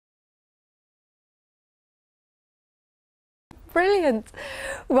Brilliant.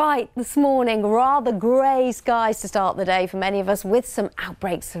 Right, this morning, rather grey skies to start the day for many of us with some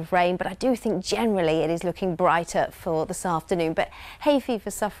outbreaks of rain, but I do think generally it is looking brighter for this afternoon. But hay fever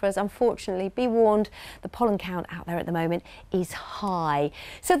sufferers, unfortunately, be warned, the pollen count out there at the moment is high.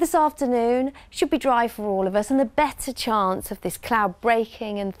 So this afternoon should be dry for all of us, and the better chance of this cloud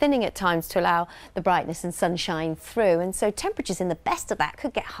breaking and thinning at times to allow the brightness and sunshine through. And so temperatures in the best of that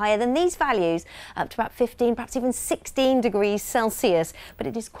could get higher than these values, up to about 15, perhaps even 16 degrees Celsius, but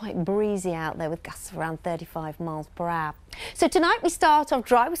it is quite breezy out there with gusts of around 35 miles per hour. So tonight we start off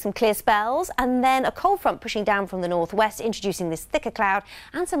dry with some clear spells, and then a cold front pushing down from the northwest, introducing this thicker cloud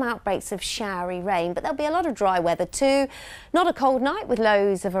and some outbreaks of showery rain. But there'll be a lot of dry weather too. Not a cold night with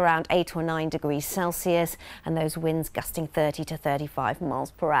lows of around 8 or 9 degrees Celsius and those winds gusting 30 to 35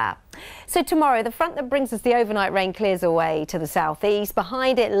 miles per hour. So tomorrow the front that brings us the overnight rain clears away to the southeast.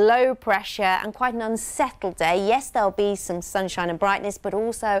 Behind it, low pressure and quite an unsettled day. Yes, there'll be some sunshine and brightness, but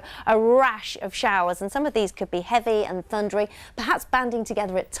also a rash of showers, and some of these could be heavy and thundery, perhaps banding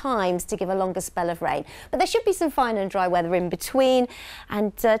together at times to give a longer spell of rain. But there should be some fine and dry weather in between,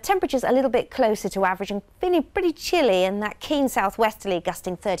 and temperatures a little bit closer to average and feeling pretty chilly, and that keen southwesterly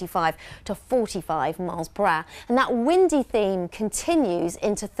gusting 35 to 45 miles per hour. And that windy theme continues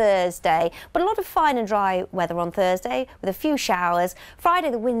into Thursday, but a lot of fine and dry weather on Thursday with a few showers.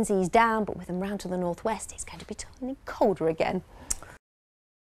 Friday the winds ease down, but with them round to the northwest it's going to be turning colder again.